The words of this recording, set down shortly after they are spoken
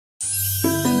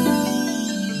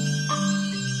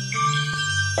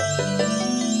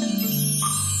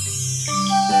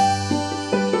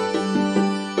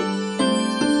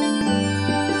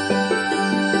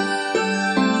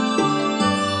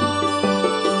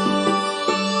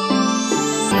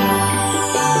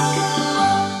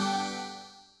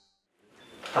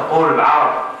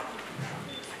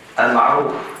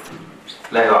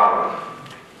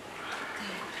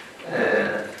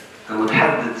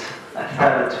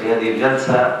في هذه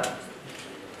الجلسة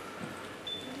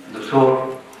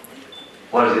دكتور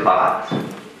وغدي طلعت.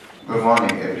 Good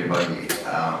morning, everybody.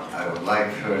 I would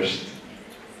like first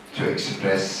to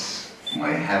express my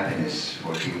happiness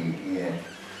for being here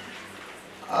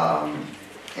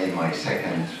in my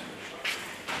second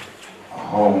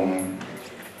home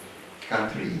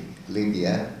country,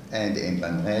 Libya, and in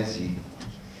Benghazi,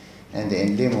 and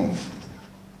in Limo,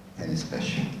 and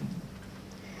especially.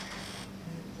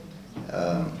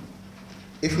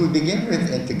 If we begin with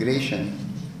integration,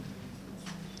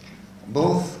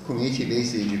 both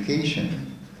community-based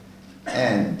education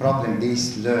and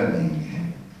problem-based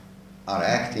learning are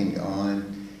acting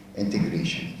on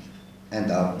integration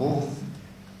and are both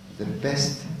the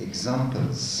best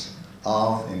examples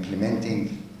of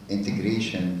implementing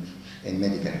integration in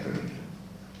medical curriculum.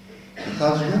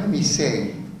 Because when we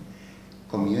say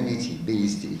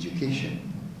community-based education,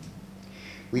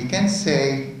 we can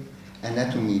say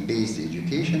anatomy-based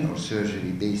education or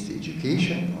surgery-based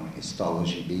education or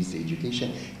histology-based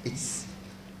education. It's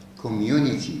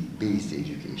community-based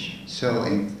education. So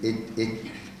it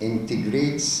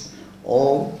integrates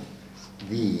all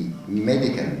the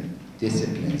medical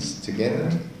disciplines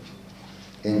together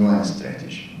in one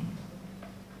strategy.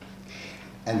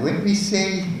 And when we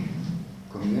say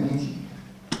community,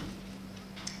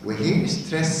 we here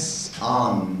stress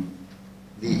on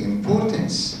the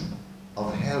importance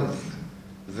of health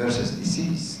versus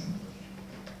disease,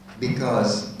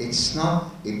 because it's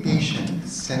not a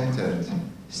patient-centered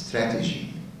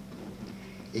strategy.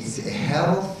 It's a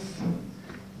health-based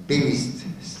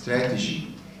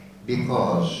strategy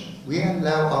because we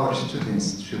allow our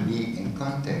students to be in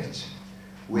contact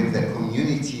with the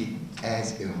community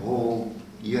as a whole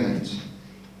unit,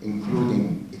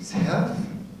 including its health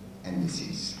and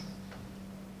disease.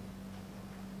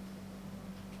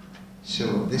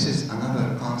 So this is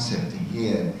another concept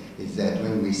here, is that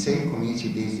when we say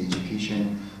community-based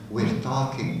education, we're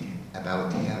talking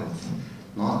about health,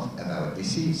 not about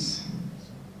disease.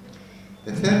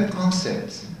 The third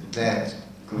concept that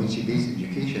community-based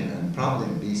education and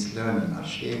problem-based learning are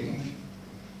sharing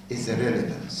is the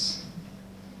relevance.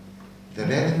 The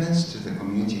relevance to the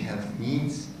community health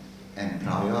needs and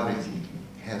priority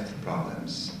health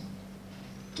problems.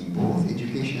 In both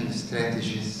educational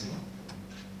strategies,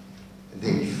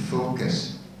 they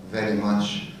focus very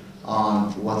much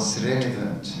on what's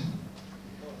relevant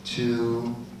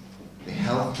to the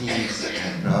health needs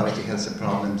and priority health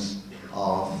problems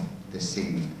of the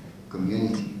same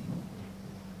community.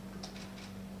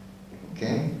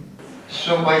 Okay?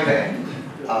 So by the end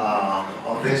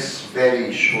of this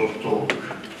very short talk,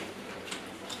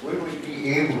 we will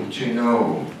be able to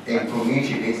know in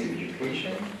community-based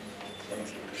education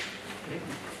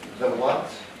the what,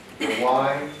 the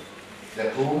why, the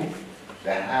who,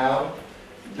 the how,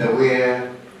 the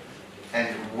where, and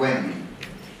when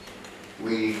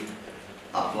we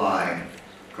apply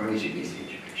community-based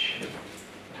education.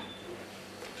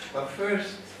 But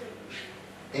first,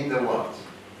 in the what?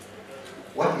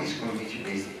 What is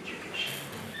community-based education?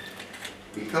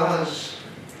 Because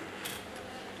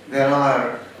there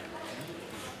are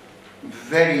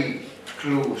very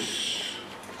close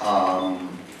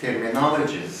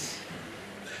terminologies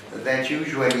that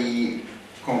usually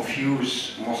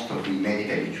confuse most of the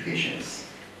medical educations.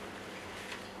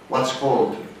 What's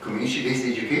called community-based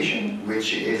education,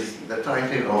 which is the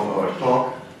title of our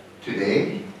talk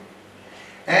today,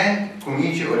 and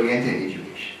community-oriented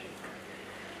education.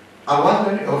 I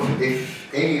wonder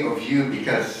if any of you,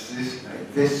 because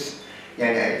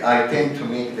I tend to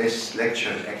make this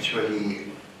lecture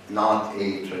actually not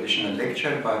a traditional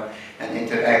lecture, but an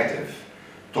interactive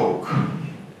talk.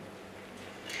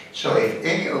 So if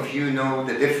any of you know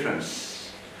the difference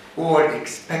or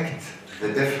expect the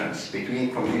difference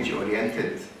between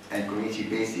community-oriented and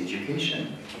community-based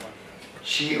education,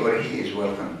 she or he is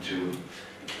welcome to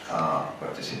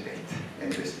participate in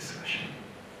this discussion.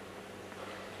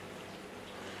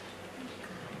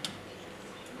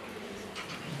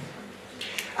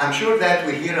 I'm sure that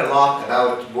we hear a lot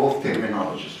about both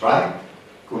terminologies, right?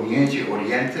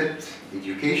 Community-oriented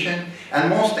education, and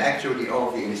most actually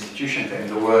of the institutions in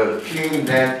the world claim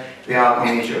that they are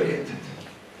community-oriented.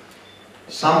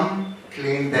 Some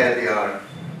claim that they are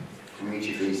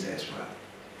community-based as well.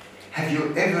 Have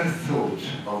you ever thought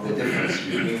of the difference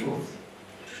between both?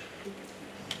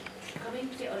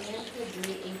 Community-oriented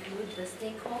may include the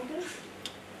stakeholders.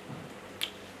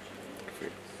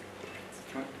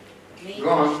 Go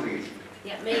on, please.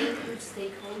 Yeah, may include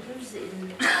stakeholders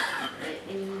in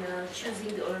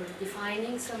choosing or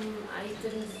defining some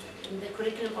items in the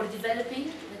curriculum or developing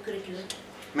the curriculum.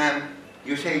 Ma'am,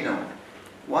 you say no.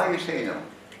 Why you say no?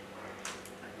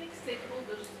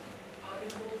 stakeholders are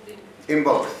involved in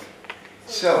both.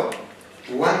 So,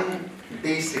 one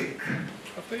basic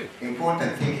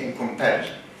important thing in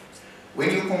comparison.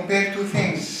 When you compare two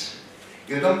things,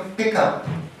 you don't pick up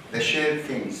the shared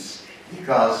things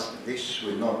because this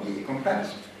will not be a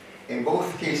comparison. In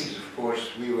both cases, of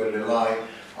course, we will rely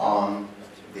on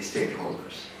the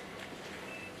stakeholders.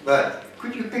 But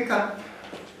could you pick up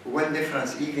one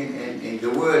difference even in the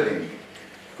wording?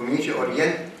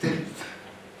 Community-oriented and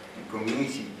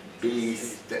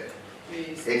community-based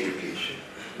education.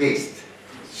 Based.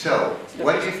 So,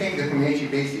 what do you think the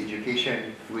community-based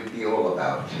education would be all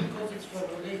about? Because it's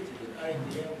correlated, the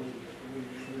idea will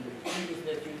is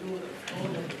that you do all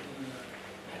of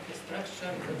the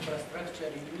structure,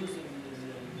 infrastructure using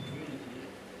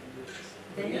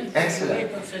the community.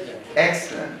 Excellent.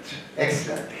 Excellent.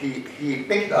 Excellent. He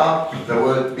picked up the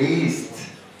word based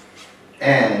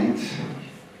and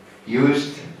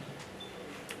used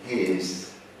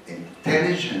his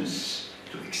intelligence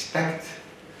to expect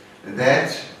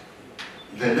that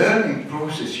the learning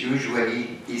process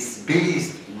usually is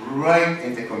based right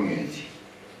in the community,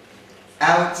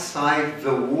 outside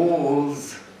the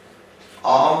walls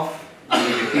of the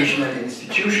educational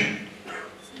institution.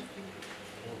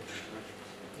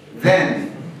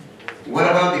 Then, what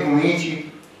about the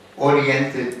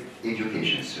community-oriented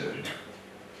education, sir?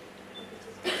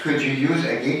 Could you use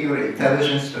again your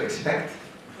intelligence to expect?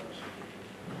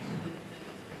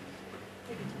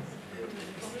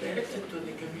 Directed to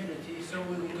the community, so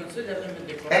we will consider them in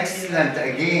the community. Excellent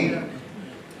again.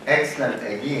 Excellent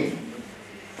again.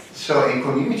 So in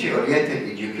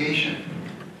community-oriented education,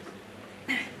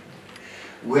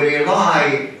 we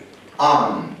rely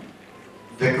on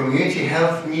the community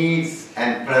health needs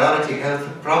and priority health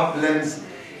problems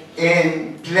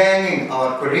in planning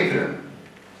our curriculum.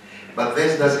 But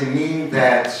this doesn't mean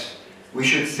that we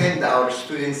should send our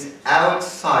students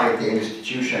outside the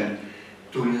institution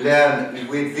to learn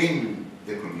within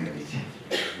the community.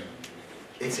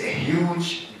 It's a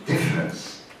huge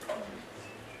difference.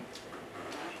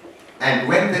 And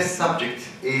when this subject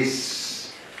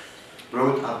is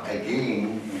brought up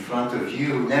again in front of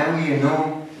you, now you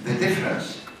know the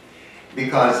difference.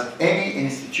 Because any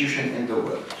institution in the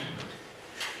world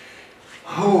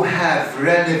who have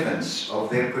relevance of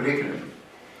their curriculum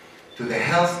to the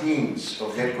health needs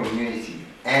of their community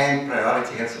and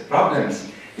priority health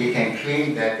problems, they can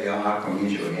claim that they are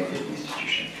community-oriented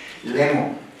institution.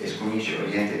 LEMO is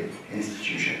community-oriented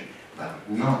institution, but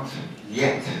not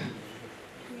yet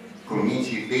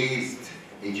community-based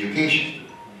education,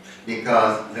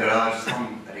 because there are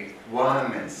some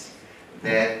requirements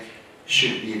that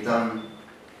should be done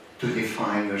to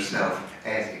define yourself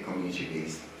as a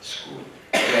community-based school.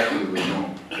 That we will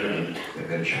know during the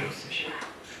very short session.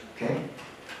 Okay?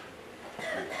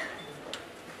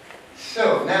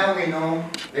 So now we know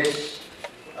this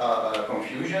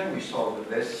confusion, we solved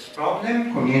this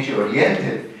problem.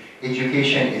 Community-oriented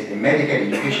education is a medical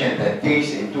education that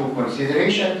takes into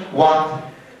consideration what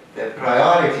the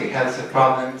priority health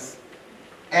problems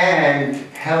and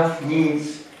health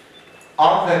needs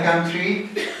of the country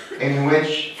in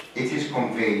which it is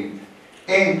conveyed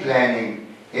in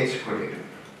planning its curriculum.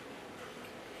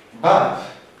 But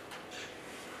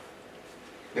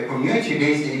the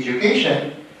community-based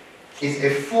education is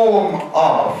a form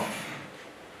of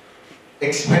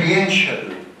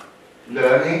experiential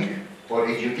learning or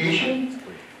education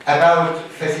about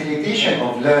facilitation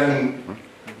of learning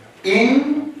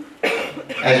in,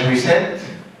 as we said,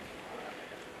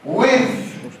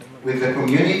 with the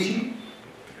community,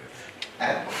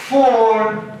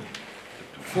 for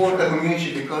the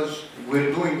community, because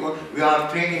we are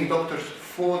training doctors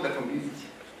for the community.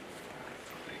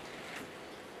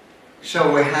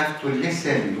 So we have to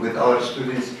listen with our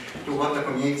students to what the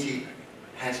community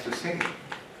has to say,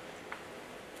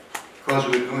 because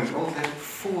we're doing all that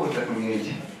for the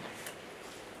community.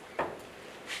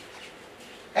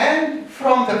 And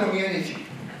from the community,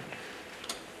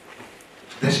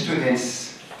 the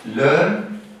students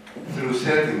learn through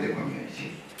serving the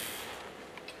community.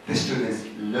 The students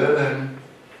learn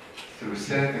through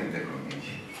serving the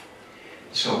community.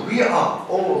 So we are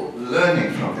all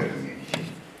learning from the community.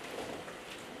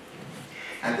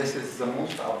 And this is the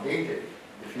most updated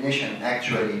definition,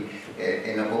 actually,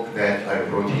 in a book that I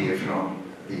brought here from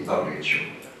the WHO.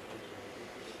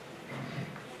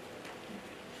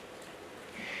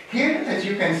 Here, as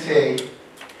you can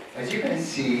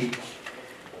see,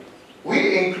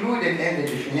 we included in the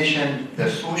definition the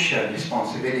social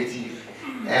responsibility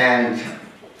and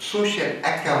social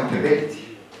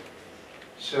accountability.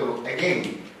 So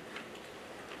again,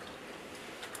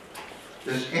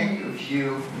 does any of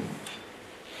you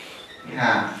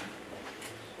have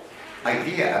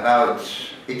idea about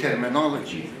a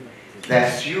terminology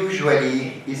that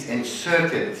usually is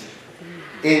inserted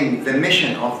in the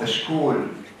mission of the school.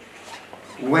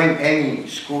 When any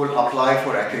school apply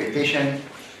for accreditation,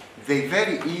 they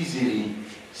very easily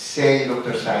say,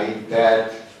 Dr. Said,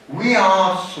 that we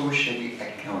are socially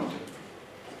accountable.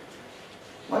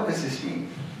 What does this mean,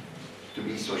 to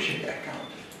be socially accountable?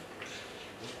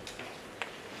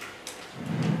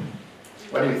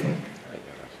 What do you think?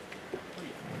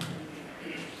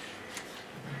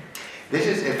 This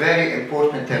is a very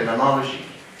important terminology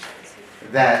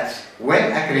that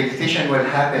when accreditation will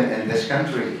happen in this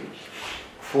country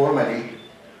formally,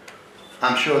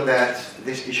 I'm sure that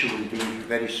this issue will be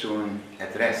very soon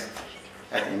addressed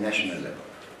at a national level.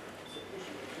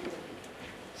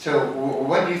 So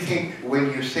what do you think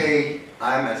when you say,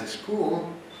 I'm as a school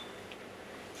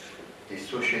is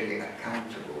socially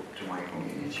accountable to my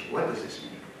community? What does this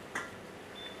mean?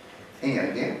 Any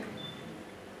idea?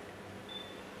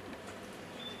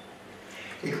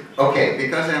 Okay,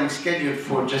 because I'm scheduled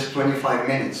for just 25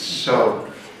 minutes, so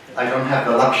I don't have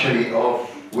the luxury of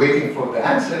waiting for the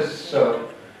answers, so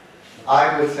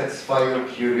I will satisfy your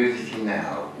curiosity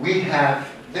now. We have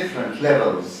different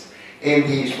levels in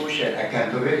the social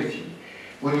accountability.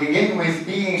 We begin with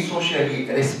being socially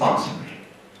responsible.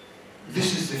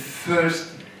 This is the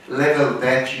first level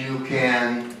that you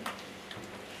can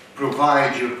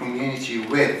provide your community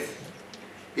with,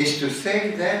 is to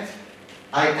say that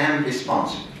I am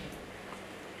responsible.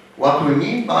 What we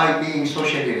mean by being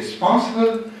socially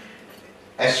responsible,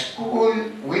 a school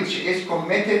which is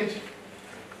committed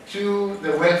to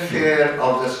the welfare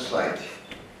of the society.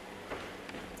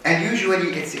 And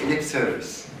usually it's in lip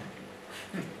service.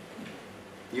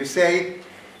 You say,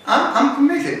 I'm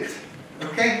committed,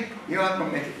 okay? You are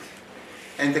committed.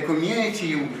 And the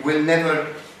community will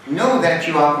never know that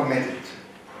you are committed.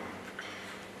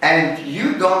 And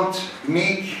you don't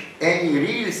make any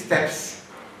real steps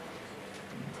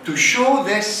to show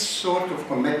this sort of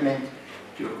commitment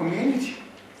to your community.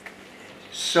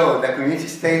 So the community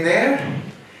stay there,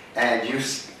 and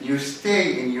you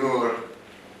stay in your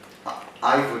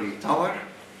ivory tower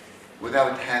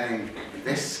without having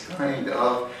this kind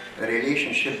of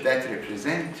relationship that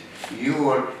represent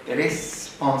your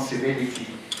responsibility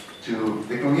to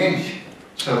the community.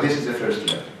 So this is the first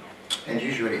level, and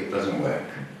usually it doesn't work,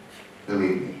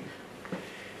 believe me.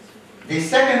 The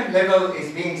second level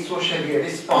is being socially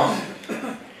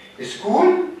responsible. A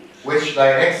school which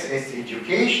directs its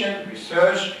education,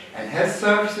 research, and health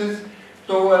services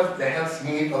towards the health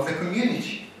need of the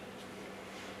community.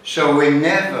 So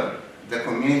whenever the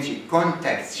community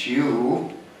contacts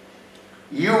you,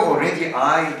 you already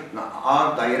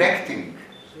are directing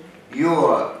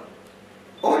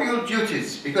all your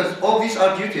duties, because all these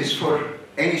are duties for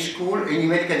any school, any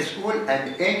medical school,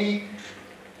 and any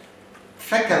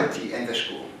faculty in the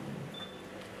school.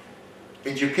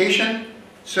 Education,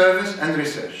 service, and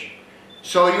research.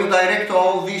 So you direct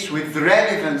all these with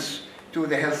relevance to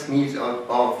the health needs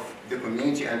of the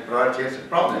community and priority health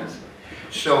problems.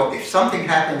 So if something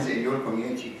happens in your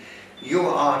community, you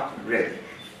are ready.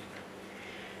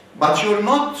 But you're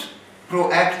not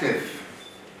proactive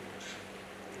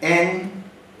in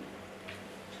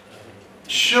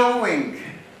showing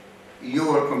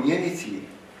your community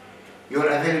your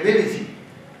availability,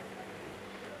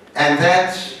 and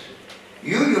that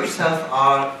you yourself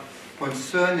are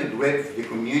concerned with the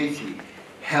community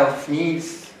health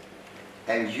needs,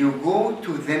 and you go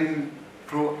to them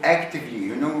proactively.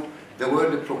 You know the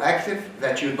word proactive,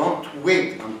 that you don't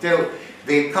wait until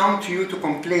they come to you to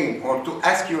complain or to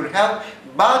ask your help,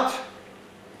 but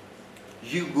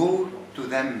you go to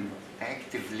them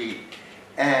actively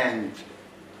and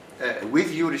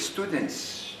with your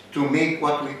students to make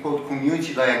what we call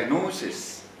community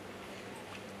diagnosis,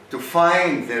 to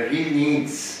find the real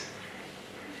needs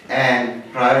and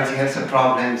priority health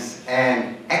problems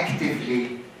and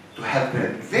actively to help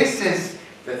them. This is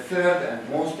the third and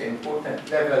most important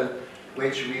level,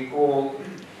 which we call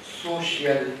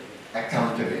social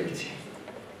accountability.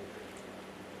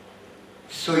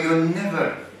 So you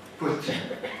never put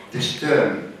this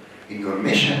term in your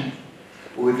mission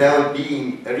without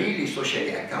being really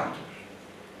socially accountable.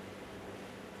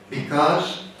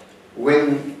 Because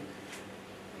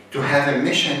to have a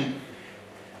mission,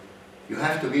 you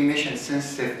have to be mission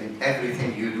sensitive in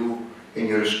everything you do in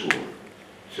your school.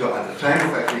 So at the time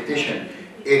of accreditation,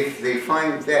 if they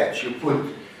find that you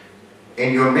put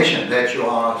in your mission that you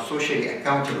are socially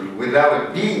accountable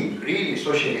without being really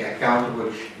socially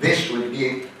accountable, this will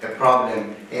be a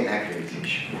problem in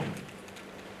accreditation.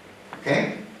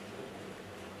 Okay?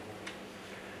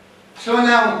 So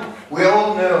now we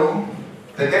all know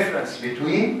the difference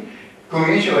between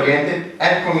community-oriented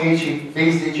and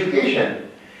community-based education.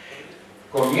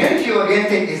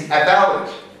 Community-oriented is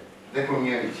about the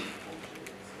community,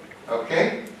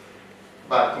 okay?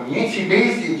 But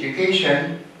community-based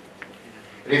education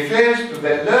refers to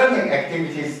the learning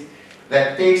activities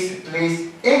that takes place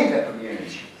in the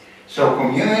community. So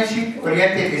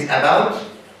community-oriented is about,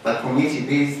 but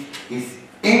community-based is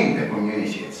in the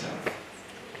community itself.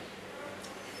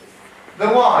 The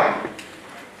why.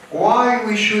 Why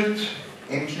we should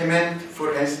implement,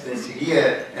 for instance,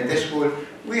 here in this school,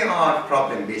 we are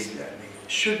problem-based learning.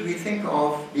 Should we think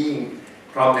of being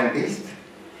problem-based?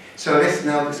 So let's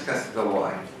now discuss the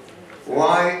why.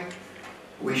 Why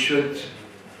we should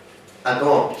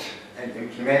adopt and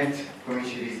implement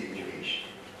community-based education.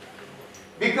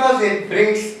 Because it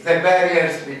breaks the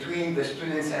barriers between the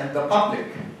students and the public.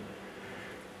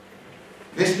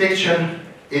 This picture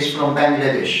is from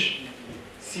Bangladesh.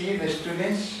 See, the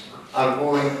students are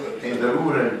going in the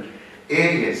rural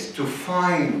areas to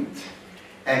find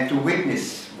and to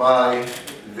witness by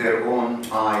their own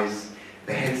eyes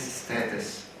the health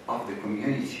status of the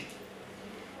community.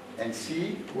 And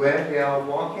see where they are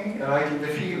walking, right in the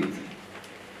field.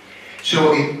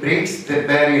 So it breaks the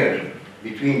barrier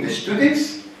between the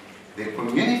students, their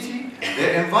community, and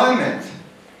their environment.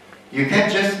 You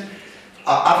can't just,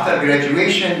 after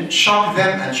graduation, shock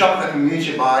them and shock the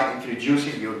community by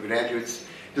introducing your graduates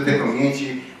to the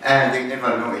community and they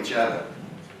never know each other.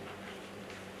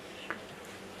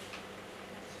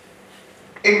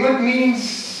 A good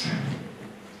means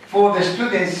for the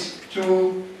students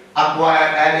to acquire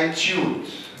attitude.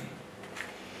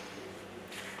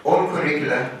 All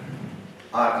curricula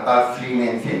are about three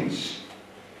main things.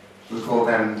 We call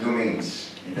them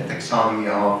domains in the taxonomy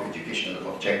of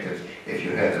educational objectives, if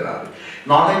you heard about it.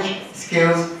 Knowledge,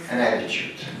 skills, and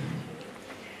attitude.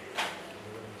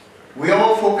 We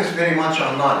all focus very much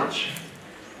on knowledge,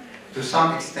 to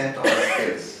some extent on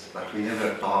skills, but we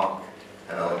never talk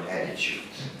about attitude.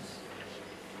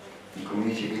 In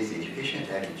community-based education,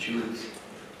 attitude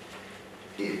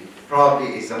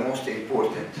probably is the most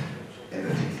important in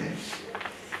the three things.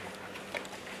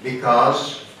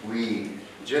 Because we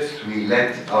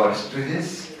let our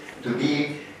students to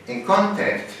be in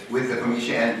contact with the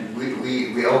community, and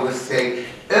we always say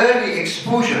early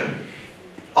exposure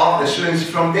of the students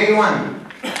from day one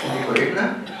in the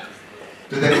curriculum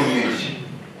to the community.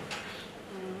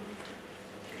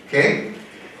 Okay?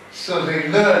 So they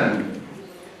learn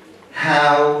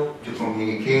how to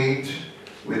communicate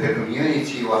with the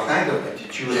community, what kind of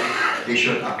attitude they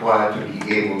should acquire to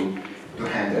be able to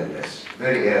handle this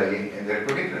very early in their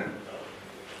curriculum.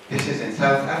 This is in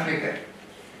South Africa.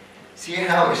 See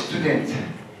how a student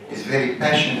is very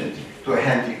passionate to a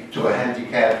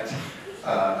handicapped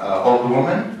old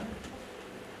woman.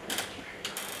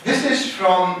 This is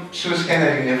from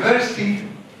Susquehanna University.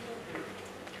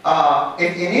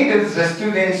 It enables the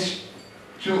students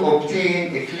to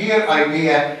obtain a clear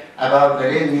idea about the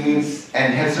real needs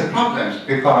and health problems,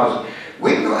 because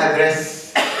when you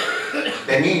address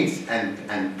the needs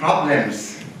and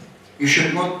problems, you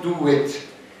should not do it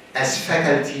as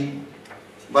faculty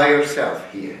by yourself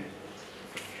here.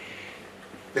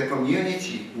 The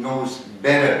community knows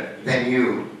better than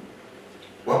you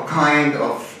what kind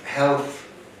of health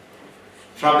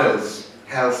troubles,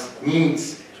 health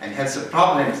needs, and health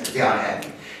problems they are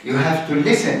having. You have to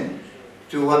listen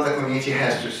to what the community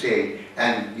has to say,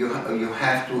 and you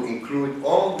have to include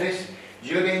all this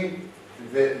during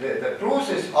the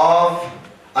process of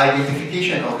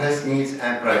identification of health needs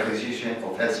and prioritization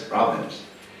of health problems.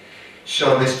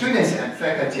 So the students and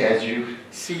faculty, as you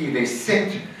see, they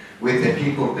sit with the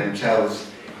people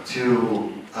themselves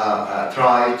to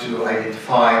try to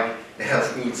identify the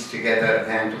health needs together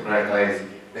and to prioritize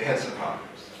the health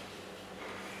problems.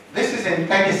 This is in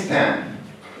Pakistan.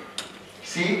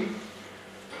 See?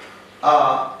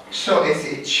 So it's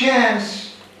a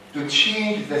chance to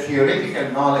change the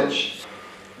theoretical knowledge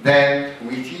that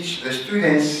we teach the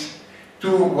students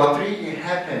to what really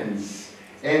happens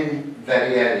in the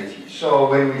reality.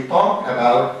 So when we talk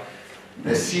about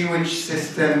the sewage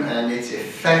system and its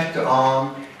effect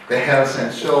on the health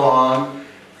and so on,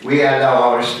 we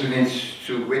allow our students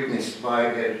to witness by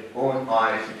their own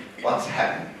eyes what's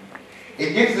happening.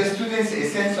 It gives the students a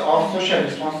sense of social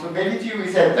responsibility.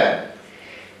 We said that.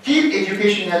 Keep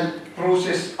educational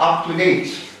process up to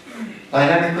date,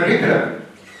 dynamic curriculum.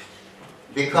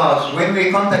 Because when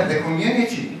we contact the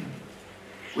community,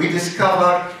 we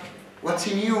discover what's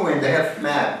new in the health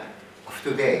map of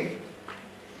today.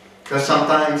 Because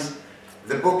sometimes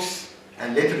the books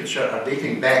and literature are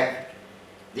dating back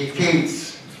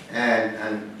decades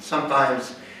and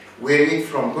sometimes we read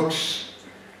from books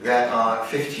that are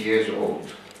 50 years old.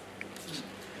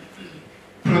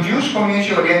 Produce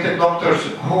community-oriented doctors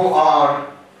who are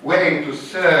willing to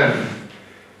serve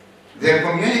their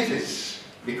communities,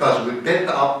 because we build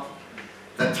up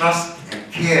the trust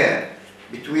and care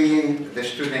between the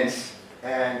students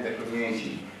and the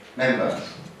community members.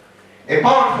 A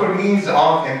powerful means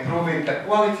of improving the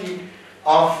quality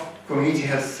of community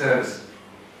health service.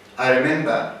 I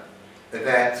remember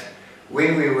that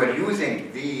when we were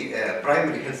using the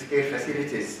primary health care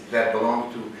facilities that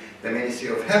belong to the Ministry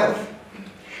of Health,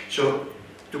 so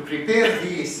to prepare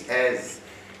these as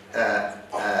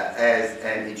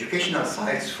an educational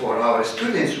sites for our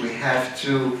students, we have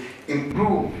to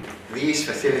improve these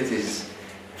facilities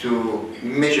to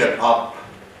measure up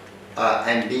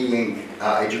and being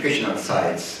educational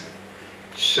sites.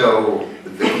 So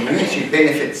the community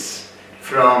benefits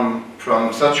from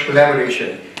such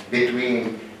collaboration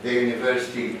between the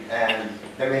university and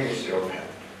the Ministry of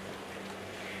Health.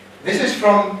 This is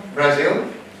from Brazil.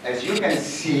 As you can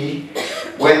see,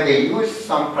 when they use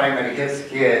some primary health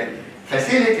care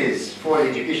facilities for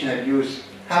educational use,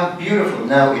 how beautiful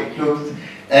now it looked,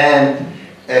 and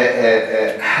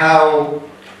how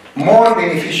more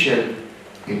beneficial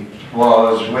it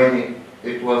was when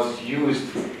it was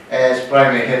used as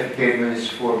primary health care units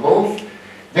for both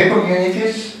the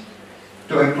communities,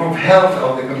 to improve health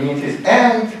of the communities,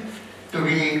 and to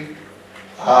be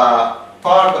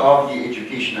part of the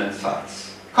educational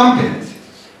sites. Competencies.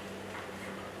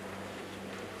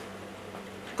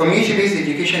 Community-based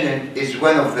education is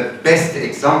one of the best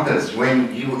examples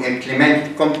when you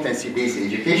implement competency-based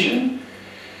education,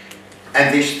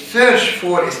 and they search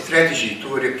for a strategy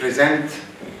to represent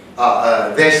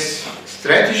this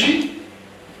strategy.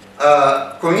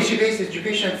 Community-based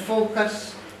education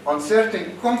focuses on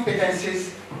certain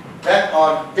competencies that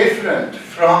are different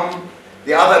from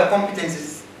the other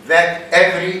competencies that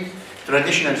every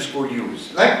traditional school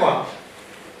uses. Like what?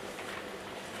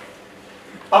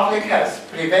 Public health,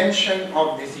 prevention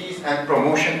of disease and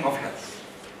promotion of health.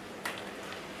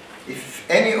 If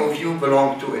any of you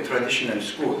belong to a traditional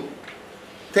school,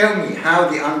 tell me how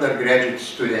the undergraduate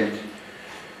student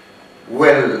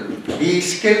will be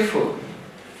skillful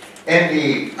in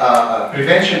the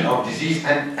prevention of disease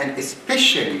and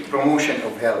especially promotion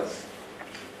of health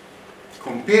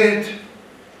compared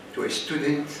to a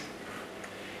student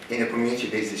in a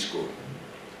community-based school,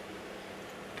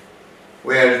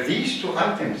 where these two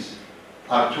items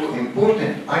are two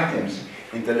important items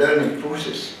in the learning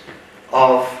process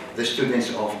of the students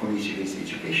of community-based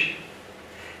education.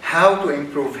 How to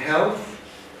improve health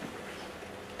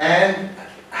and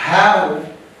how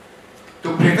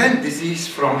to prevent disease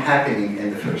from happening in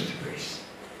the first place.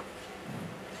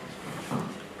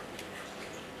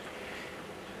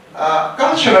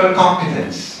 Cultural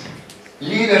competence,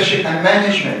 leadership and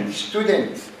management.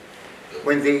 Students,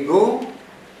 when they go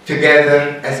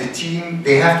together as a team,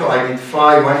 they have to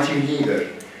identify one team leader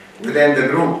within the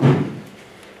group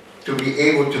to be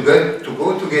able to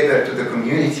go together to the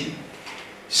community.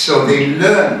 So they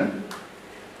learn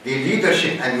the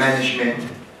leadership and management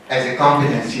as a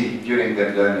competency during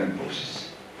their learning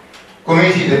process.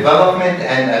 Community development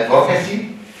and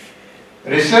advocacy,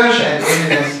 research and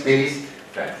evidence-based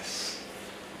practice.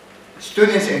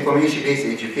 Students in community-based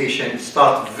education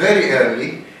start very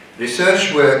early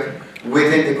research work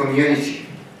within the community.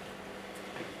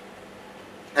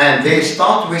 And they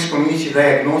start with community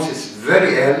diagnosis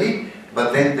very early,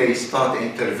 but then they start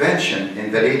intervention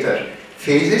in the later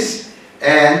phases,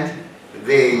 and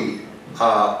they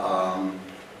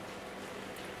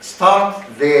start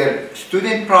their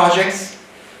student projects,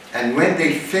 and when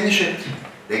they finish it,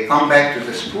 they come back to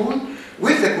the school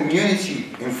with the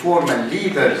community informal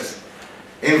leaders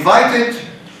invited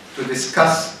to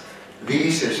discuss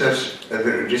these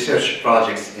research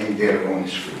projects in their own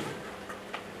school.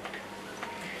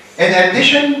 In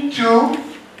addition to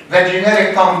the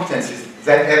generic competencies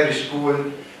that every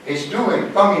school is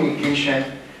doing, communication,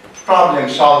 problem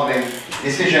solving,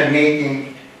 decision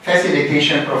making,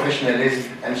 facilitation,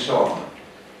 professionalism, and so on.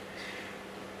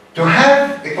 To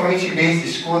have a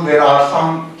community-based school, there are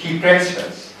some key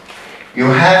principles. You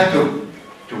have to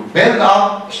build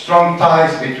up strong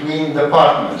ties between the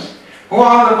partners. Who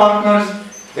are the partners?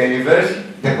 The university,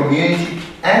 the community,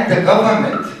 and the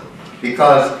government.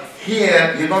 Because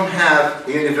here you don't have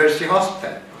a university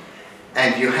hospital,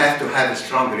 and you have to have a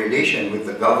strong relation with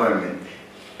the government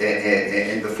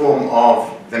in the form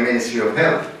of the Ministry of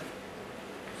Health.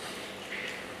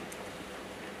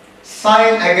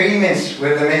 Sign agreements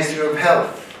with the Ministry of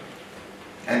Health,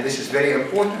 and this is very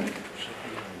important.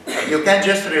 You can't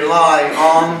just rely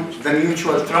on the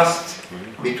mutual trust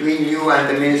between you and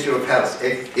the Ministry of Health.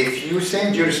 If you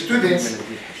send your students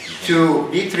to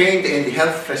be trained in the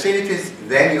health facilities,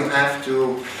 then you have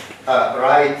to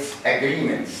write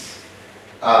agreements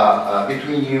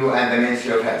between you and the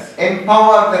Ministry of Health.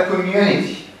 Empower the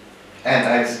community. And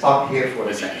I'll stop here for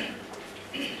a second.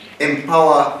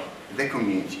 Empower the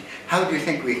community. How do you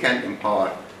think we can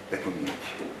empower the community?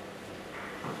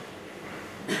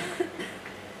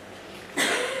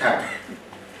 How?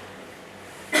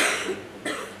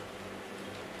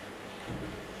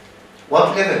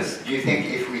 What levels do you think,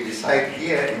 if we decide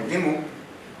here in demo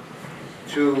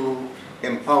to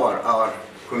empower our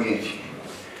community,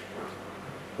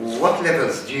 what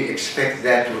levels do you expect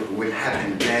that will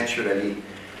happen naturally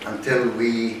until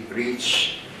we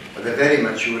reach the very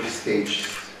mature stage?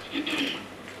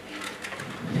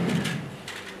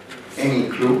 Any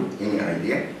clue, any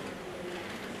idea?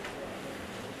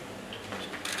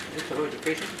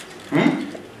 Education.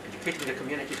 Educating the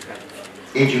community.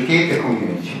 Educate the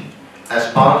community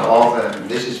as part of,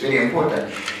 this is very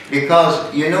important,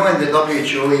 because you know in the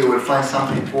WHO you will find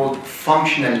something called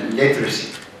functional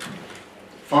literacy.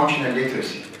 Functional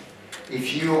literacy.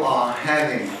 If you are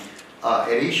having a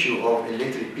ratio of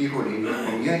illiterate people in your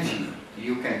community,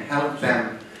 you can help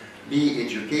them be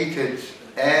educated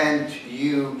and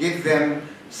you give them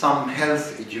some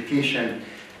health education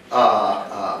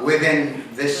within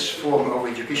this form of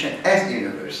education as a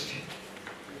university.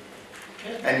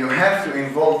 And you have to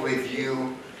involve with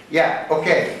you, yeah,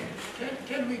 okay.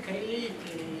 Can we create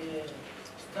a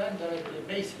standard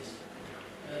basis,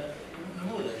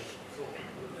 نموذج,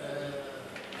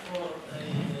 for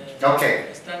Okay.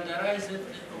 standardized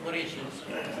operations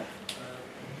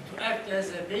to act as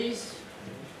a base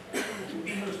to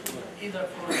be useful either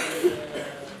for the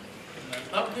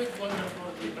public or for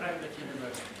the private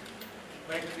university,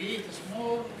 by create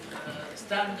small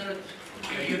standard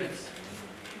units.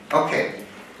 Okay,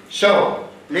 so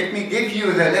let me give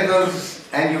you the levels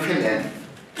and you fill in.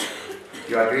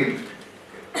 You agree?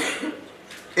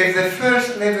 If the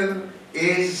first level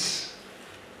is,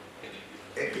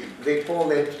 they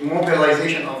call it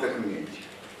mobilization of the community.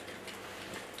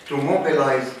 To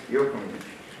mobilize your community.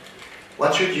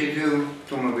 What should you do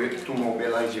to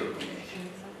mobilize your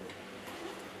community?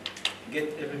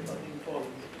 Get everybody involved.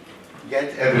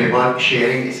 Get everyone,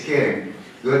 sharing is caring.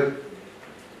 Good.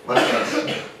 What else?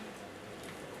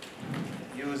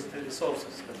 Use the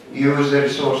resources. Use the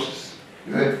resources.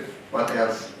 Good. What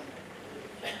else?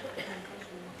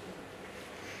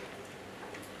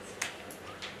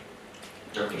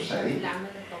 Dr. Saeed,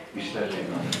 you start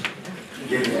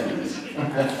give me an answer.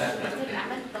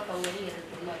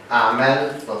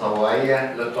 أعمال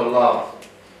تطوعية للطلاب.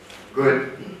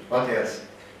 Good. What else?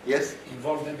 Yes?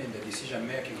 Involve them in the decision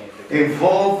making of the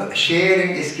Involve,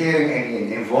 sharing is caring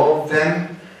again. Involve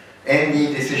them in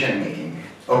the decision making.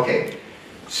 Okay.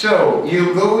 So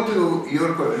you go to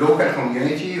your local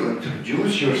community, you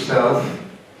introduce yourself,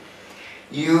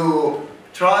 you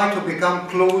try to become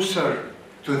closer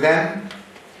to them,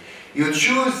 you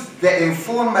choose the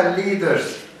informal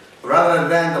leaders rather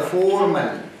than the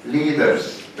formal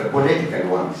leaders, the political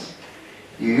ones.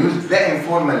 You use the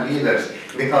informal leaders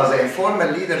because the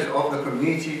informal leaders of the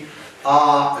community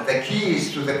are the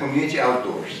keys to the community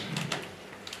outdoors,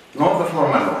 not the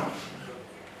formal ones.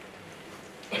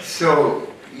 So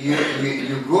you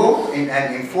go in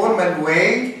an informal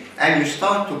way and you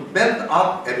start to build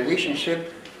up a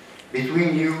relationship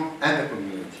between you and the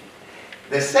community.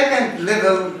 The second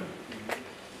level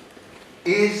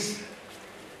is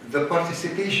the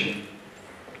participation.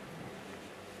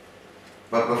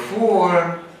 But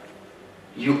before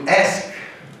you ask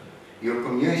your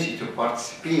community to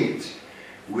participate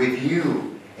with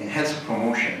you in health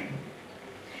promotion,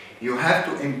 you have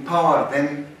to empower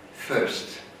them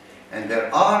first. And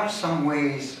there are some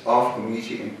ways of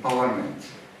community empowerment.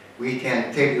 We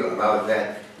can tell you about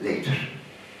that later.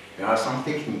 There are some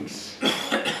techniques.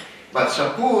 But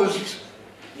suppose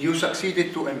you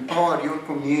succeeded to empower your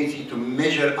community to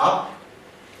measure up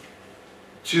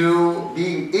to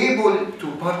being able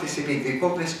to participate. They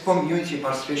call this community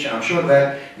participation. I'm sure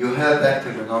that you heard that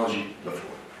terminology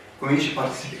before. Community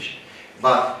participation.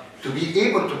 But to be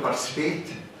able to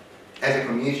participate as a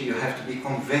community, you have to be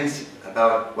convinced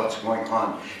about what's going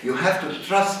on. You have to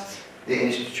trust the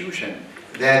institution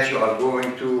that you are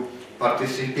going to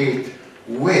participate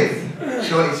with.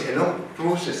 So it's a long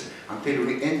process until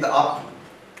we end up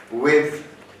with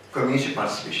community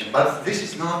participation. But this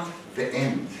is not the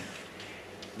end,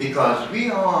 because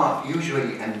we are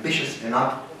usually ambitious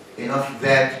enough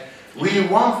that we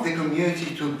want the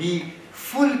community to be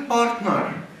full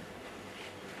partner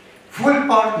full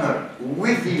partner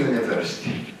with the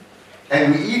university.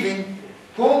 And we even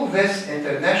call this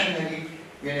internationally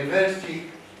university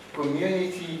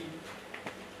community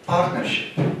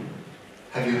partnership.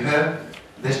 Have you heard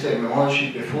this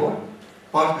terminology before?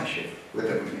 Partnership with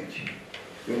the community.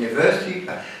 University,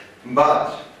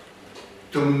 but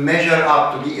to measure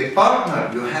up, to be a partner,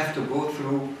 you have to go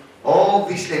through all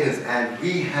these levels, and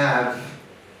we have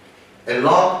a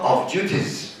lot of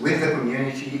duties with the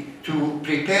community to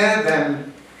prepare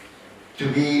them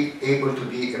to be able to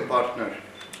be a partner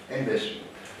in this.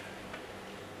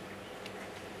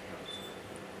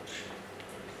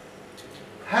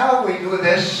 How we do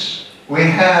this? We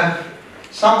have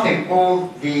something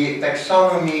called the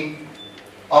taxonomy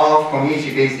of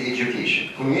community-based education.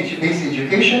 Community-based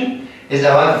education is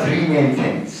about three main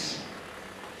things: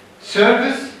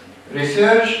 service,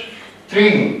 research,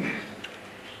 training.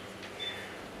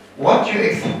 What you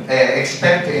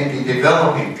expect in the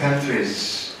developing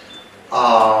countries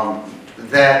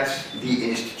that the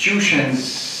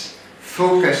institutions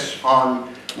focus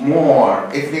on more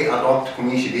if they adopt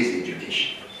community-based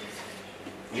education?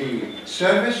 The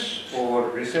service or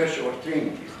research or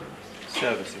training?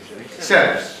 Services.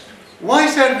 Service. Why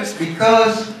service?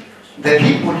 Because the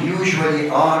people usually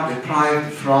are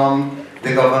deprived from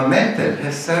the governmental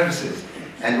health services.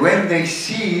 And when they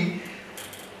see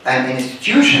an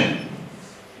institution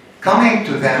coming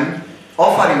to them,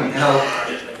 offering help,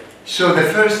 so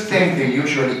the first thing they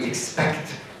usually expect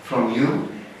from you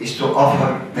is to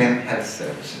offer them health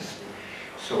services.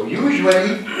 So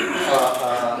usually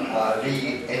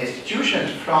the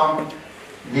institutions from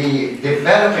the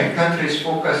developing countries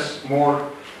focus more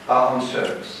on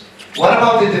service. What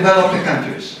about the developing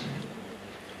countries?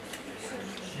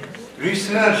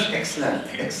 Research, excellent,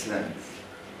 excellent,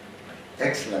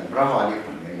 excellent, bravo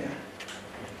alaikum.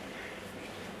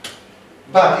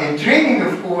 But in training,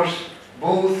 of course,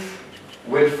 both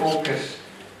will focus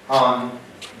on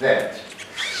that.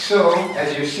 So,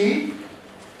 as you see,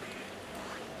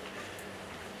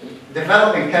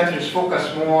 developing countries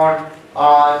focus more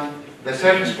on the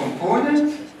service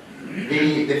component.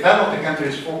 The developing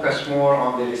countries focus more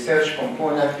on the research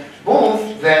component.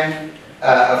 Both then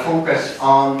focus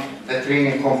on the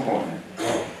training component.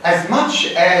 As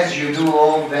much as you do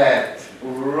all that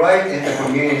right in the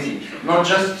community, not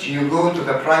just you go to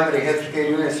the primary healthcare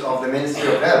units of the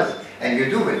Ministry of Health and you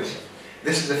do it.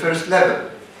 This is the first level.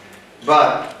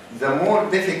 But the more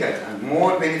difficult and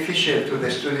more beneficial to the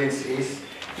students is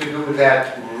to do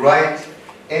that right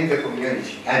in the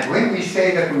community. And when we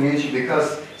say the community,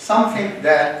 because something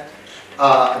that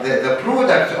the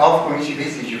product of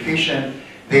community-based education,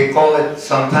 they call it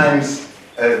sometimes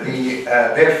the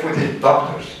barefooted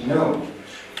doctors. No,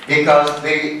 because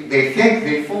they think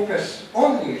they focus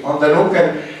only on the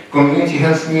local community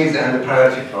health needs and the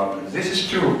priority problems. This is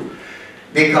true,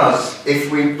 because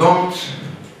if we don't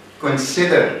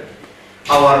consider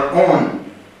our own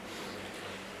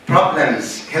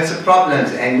problems, health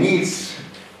problems and needs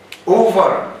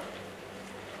over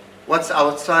what's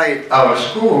outside our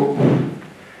scope,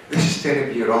 this is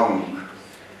terribly wrong.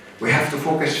 We have to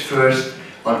focus first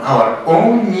on our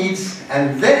own needs,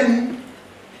 and then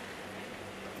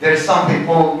there is something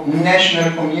called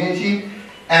national community,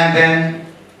 and then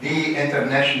the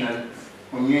international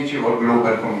community or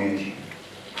global community.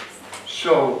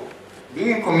 So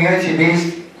being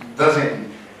community-based doesn't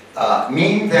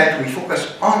mean that we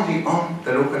focus only on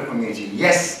the local community.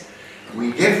 Yes,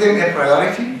 we give them a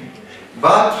priority,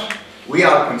 but we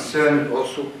are concerned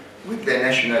also with the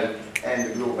national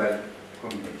and global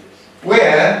communities.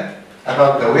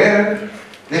 About the where,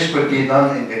 this could be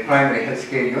done in the primary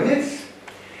healthcare units,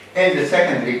 in the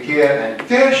secondary care and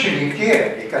tertiary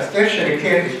care, because tertiary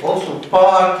care is also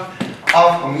part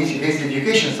of community-based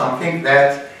education, something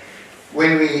that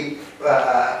when we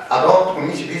adopt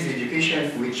community-based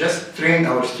education, we just train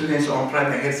our students on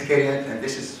primary healthcare unit, and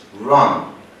this is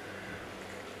wrong.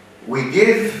 We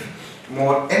give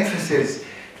more emphasis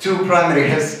to primary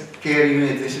healthcare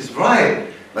unit, this is right,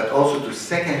 but also to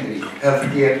secondary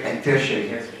healthcare and tertiary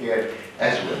healthcare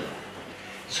as well.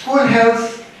 School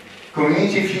health,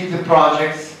 community field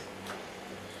projects,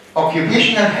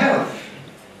 occupational health.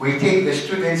 We take the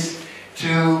students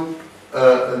to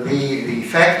the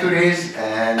factories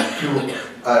and to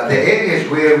the areas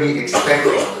where we expect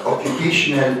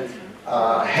occupational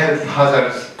health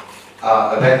hazards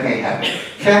that may happen.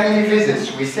 Family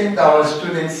visits, we send our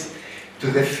students to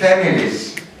the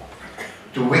families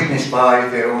to witness by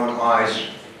their own eyes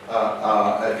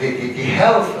the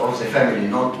health of the family,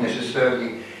 not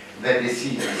necessarily the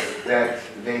diseases that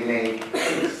they may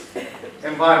face,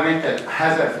 environmental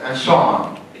hazards, and so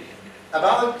on.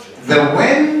 About the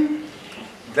when,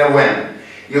 the when.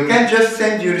 You can't just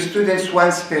send your students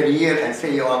once per year and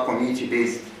say you are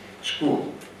community-based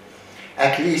school.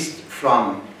 At least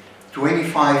from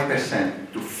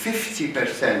 25% to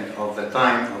 50% of the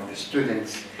time of the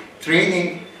students'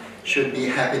 training should be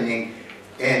happening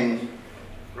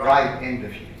right in the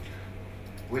field,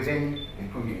 within the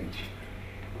community.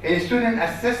 In student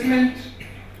assessment,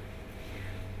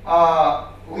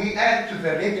 we add to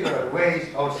the regular ways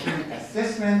of student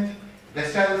assessment the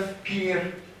self,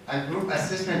 peer, and group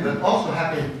assessment that also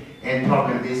happen in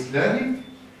problem-based learning.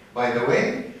 By the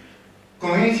way,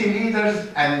 community leaders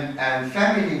and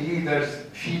family leaders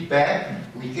feedback.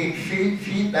 We take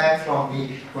feedback from the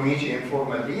community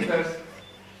informal leaders,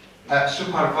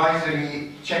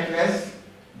 supervisory checklists,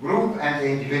 group and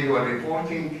individual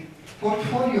reporting,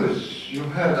 portfolios. You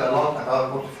heard a lot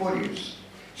about portfolios.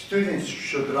 Students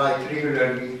should write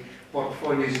regularly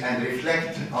portfolios and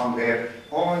reflect on their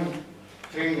own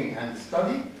training and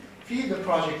study. Feed the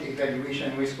project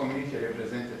evaluation with community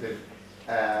representative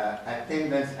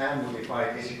attendance and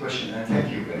modified essay question. And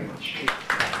thank you very much.